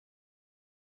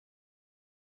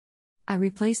I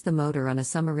replaced the motor on a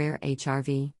Summeraire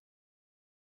HRV.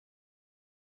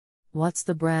 What's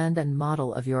the brand and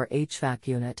model of your HVAC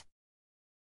unit?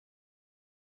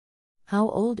 How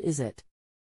old is it?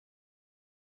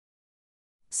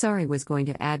 Sorry, was going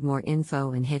to add more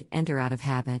info and hit enter out of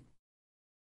habit.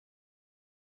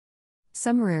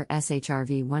 Summeraire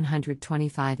SHRV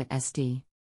 125 SD.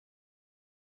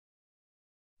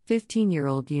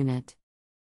 15-year-old unit.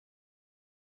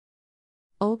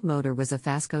 Old motor was a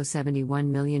Fasco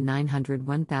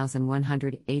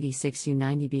 71,901,186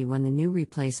 U90B1. The new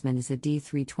replacement is a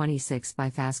D326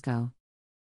 by Fasco.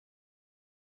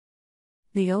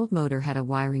 The old motor had a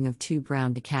wiring of 2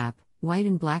 brown to cap, white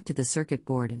and black to the circuit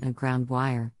board and a ground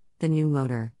wire. The new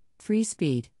motor,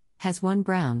 3-speed, has 1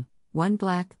 brown, 1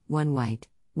 black, 1 white,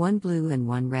 1 blue and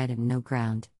 1 red and no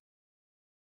ground.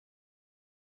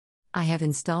 I have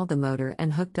installed the motor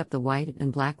and hooked up the white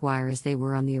and black wire as they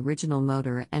were on the original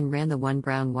motor and ran the 1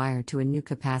 brown wire to a new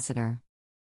capacitor.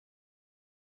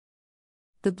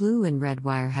 The blue and red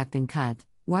wire have been cut,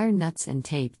 wire nuts and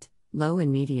taped, low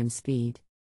and medium speed.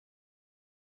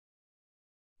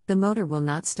 The motor will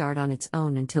not start on its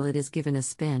own until it is given a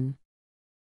spin.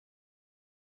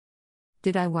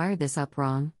 Did I wire this up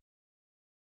wrong?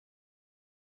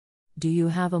 Do you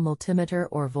have a multimeter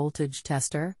or voltage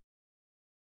tester?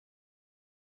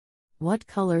 What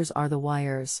colors are the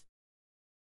wires?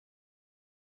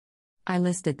 I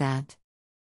listed that.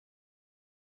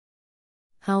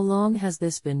 How long has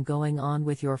this been going on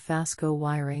with your Fasco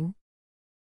wiring?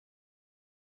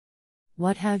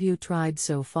 What have you tried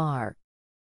so far?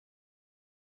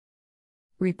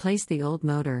 Replaced the old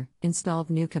motor, installed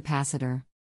new capacitor.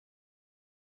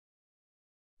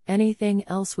 Anything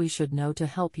else we should know to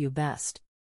help you best?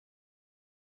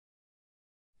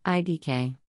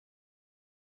 IDK.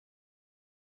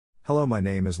 Hello, my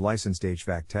name is Licensed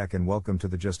HVAC Tech and welcome to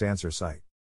the JustAnswer site.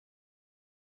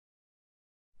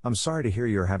 I'm sorry to hear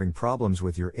you're having problems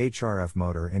with your HRF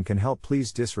motor and can help.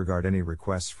 Please disregard any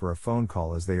requests for a phone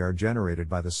call as they are generated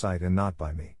by the site and not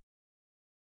by me.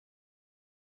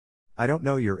 I don't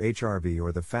know your HRV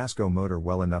or the Fasco motor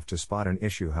well enough to spot an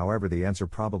issue, however the answer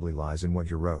probably lies in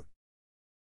what you wrote.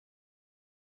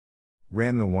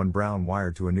 Ran the 1 brown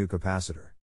wire to a new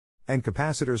capacitor. And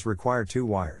capacitors require 2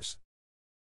 wires.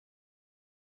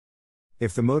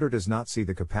 If the motor does not see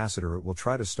the capacitor, it will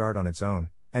try to start on its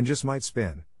own, and just might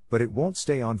spin, but it won't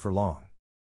stay on for long.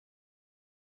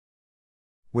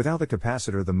 Without the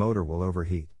capacitor, the motor will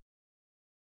overheat.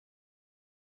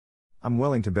 I'm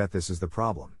willing to bet this is the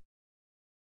problem.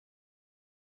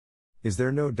 Is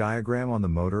there no diagram on the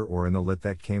motor or in the lit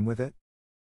that came with it?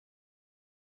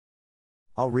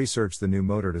 I'll research the new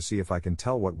motor to see if I can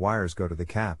tell what wires go to the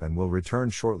cap and will return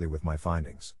shortly with my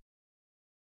findings.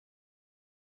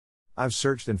 I've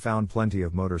searched and found plenty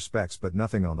of motor specs but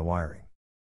nothing on the wiring.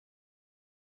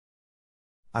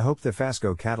 I hope the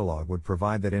Fasco catalog would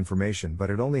provide that information, but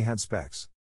it only had specs.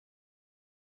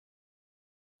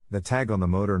 The tag on the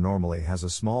motor normally has a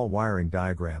small wiring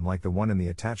diagram like the one in the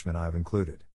attachment I've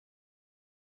included.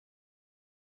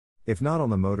 If not on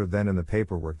the motor, then in the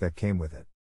paperwork that came with it.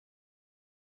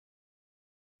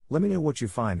 Let me know what you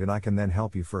find and I can then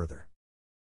help you further.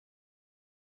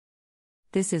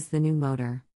 This is the new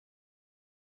motor.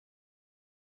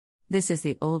 This is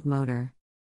the old motor.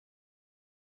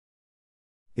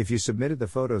 If you submitted the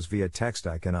photos via text,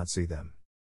 I cannot see them.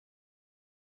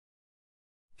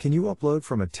 Can you upload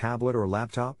from a tablet or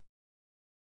laptop?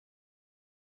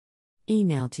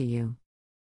 Email to you.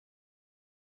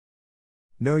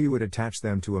 No, you would attach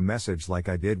them to a message like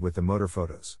I did with the motor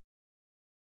photos.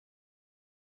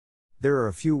 There are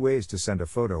a few ways to send a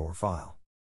photo or file.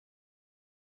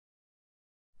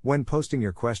 When posting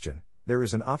your question, there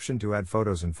is an option to add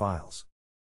photos and files.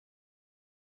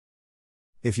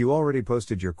 If you already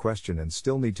posted your question and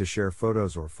still need to share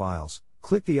photos or files,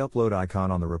 click the upload icon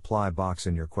on the reply box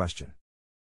in your question.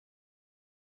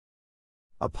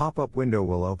 A pop-up window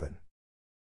will open.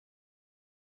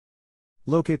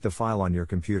 Locate the file on your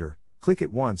computer, click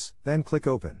it once, then click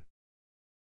Open.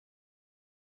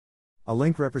 A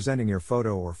link representing your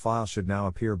photo or file should now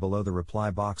appear below the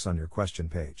reply box on your question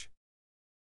page.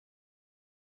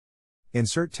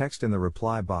 Insert text in the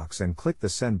reply box and click the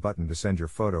Send button to send your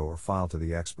photo or file to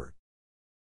the expert.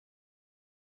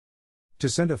 To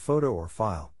send a photo or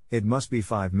file, it must be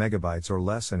 5 megabytes or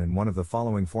less and in one of the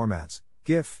following formats: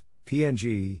 GIF,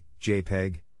 PNG,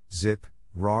 JPEG, ZIP,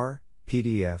 RAR,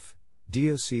 PDF,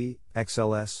 DOC,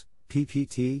 XLS,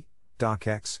 PPT,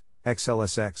 DocX,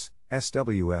 XLSX,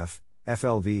 SWF,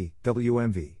 FLV,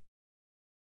 WMV.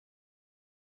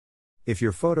 If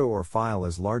your photo or file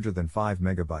is larger than 5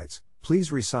 megabytes,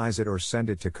 please resize it or send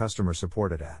it to customer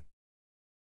support at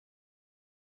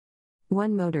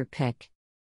One motor pick.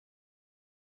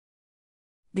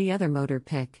 The other motor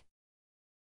pick.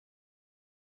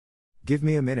 Give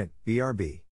me a minute,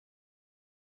 BRB.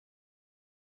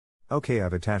 Okay,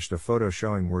 I've attached a photo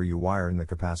showing where you wire in the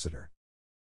capacitor.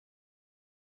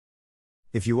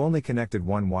 If you only connected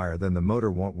one wire, then the motor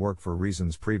won't work for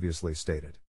reasons previously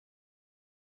stated.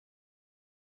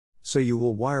 So you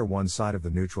will wire one side of the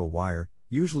neutral wire,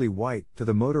 usually white, to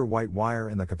the motor white wire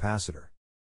and the capacitor.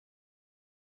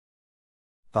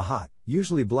 The hot,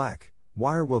 usually black,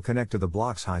 wire will connect to the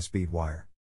block's high-speed wire.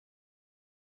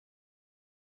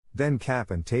 Then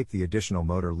cap and tape the additional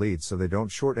motor leads so they don't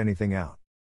short anything out.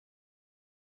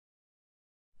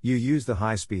 You use the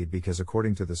high speed because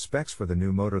according to the specs for the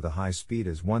new motor the high speed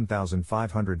is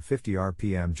 1550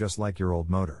 RPM, just like your old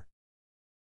motor.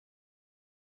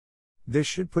 This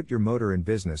should put your motor in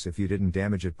business if you didn't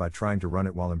damage it by trying to run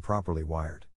it while improperly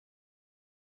wired.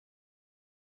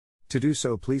 To do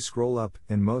so, please scroll up,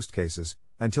 in most cases,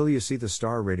 until you see the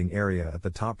star rating area at the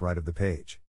top right of the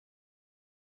page.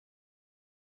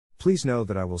 Please know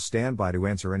that I will stand by to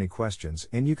answer any questions,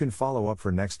 and you can follow up for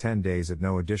next 10 days at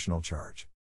no additional charge.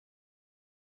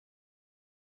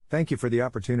 Thank you for the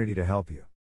opportunity to help you.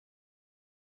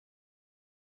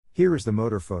 Here is the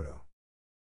motor photo.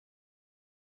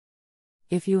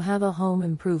 If you have a home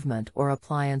improvement or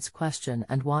appliance question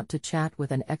and want to chat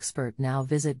with an expert now,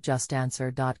 visit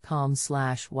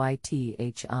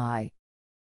justanswer.com/YTHI.